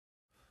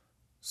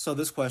So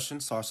this question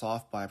starts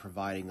off by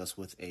providing us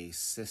with a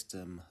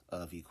system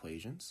of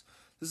equations.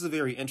 This is a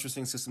very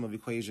interesting system of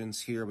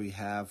equations. Here we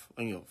have,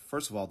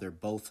 first of all, they're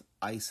both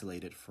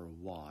isolated for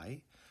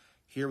y.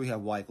 Here we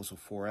have y equals to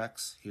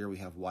 4x. Here we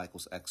have y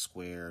equals x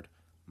squared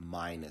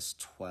minus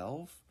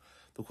 12.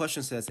 The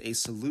question says a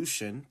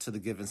solution to the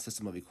given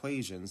system of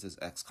equations is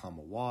x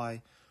comma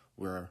y,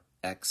 where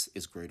x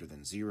is greater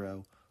than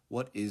 0.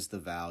 What is the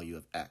value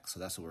of x? So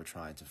that's what we're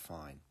trying to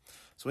find.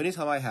 So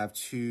anytime I have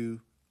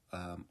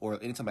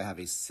anytime I have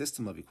a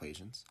system of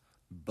equations,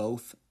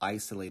 both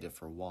isolated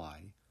for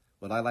y,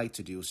 what I like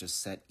to do is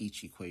just set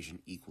each equation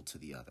equal to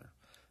the other.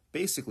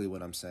 Basically,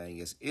 what I'm saying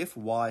is if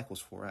y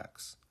equals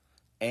 4x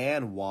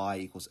and y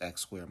equals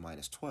x squared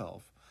minus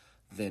 12,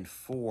 then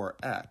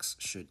 4x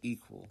should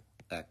equal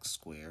x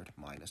squared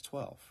minus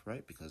 12,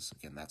 right? Because,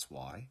 again, that's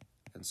y,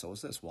 and so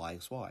is this. Y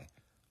is y.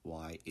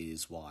 Y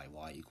is y.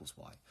 Y equals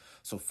y.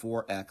 So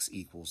 4x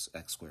equals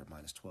x squared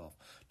minus 12.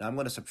 Now I'm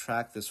going to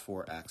subtract this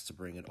 4x to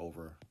bring it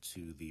over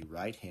to the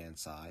right-hand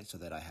side so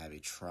that I have a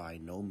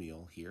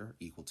trinomial here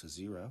equal to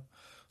 0.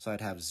 So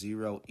I'd have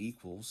 0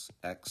 equals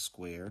x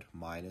squared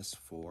minus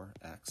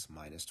 4x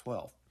minus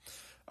 12.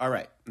 All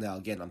right. Now,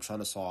 again, I'm trying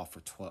to solve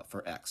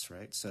for x,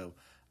 right? So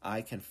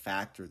I can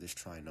factor this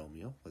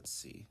trinomial. Let's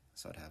see.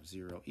 So I'd have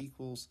 0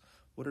 equals,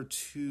 what are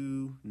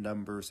two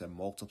numbers that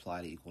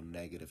multiply to equal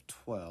negative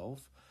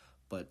 12,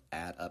 but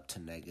add up to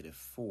negative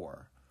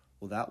 4?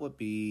 Well, that would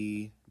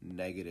be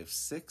negative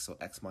 6, so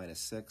x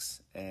minus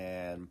 6,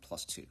 and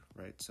plus 2,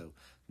 right? So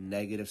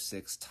negative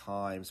 6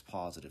 times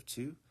positive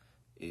 2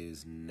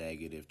 is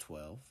negative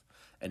 12,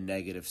 and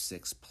negative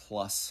 6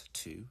 plus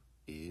 2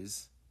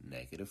 is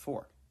negative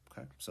 4.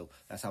 Okay, so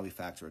that's how we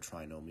factor a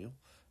trinomial,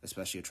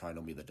 especially a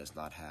trinomial that does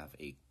not have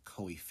a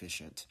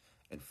coefficient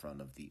in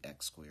front of the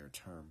x squared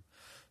term.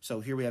 So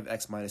here we have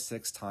x minus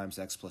 6 times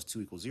x plus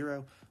 2 equals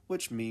 0,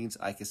 which means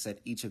I can set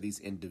each of these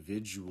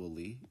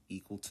individually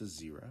equal to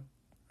 0.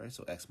 Right?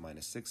 So x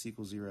minus 6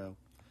 equals 0.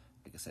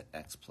 I can set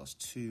x plus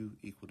 2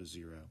 equal to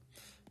 0.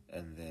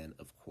 And then,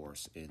 of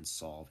course, in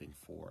solving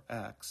for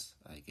x,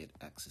 I get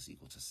x is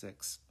equal to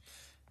 6.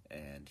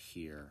 And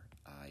here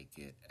I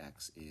get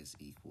x is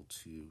equal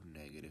to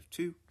negative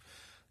 2.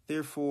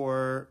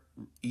 Therefore,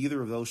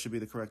 either of those should be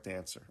the correct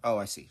answer. Oh,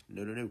 I see.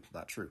 No,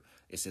 not true.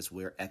 It says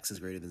where x is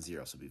greater than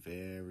 0, so be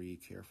very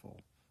careful.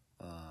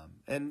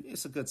 And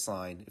it's a good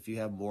sign. If you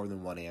have more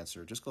than one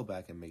answer, just go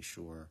back and make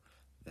sure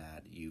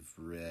that you've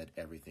read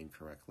everything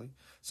correctly.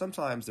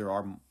 Sometimes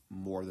there's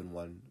more than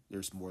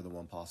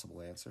one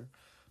possible answer.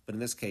 But in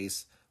this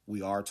case,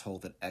 we are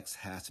told that x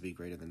has to be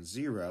greater than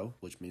 0,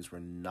 which means we're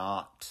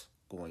not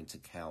going to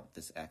count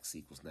this x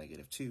equals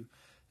negative 2,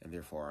 and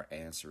therefore our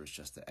answer is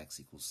just that x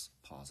equals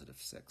positive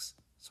 6.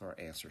 So our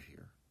answer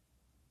here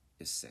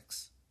is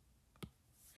 6.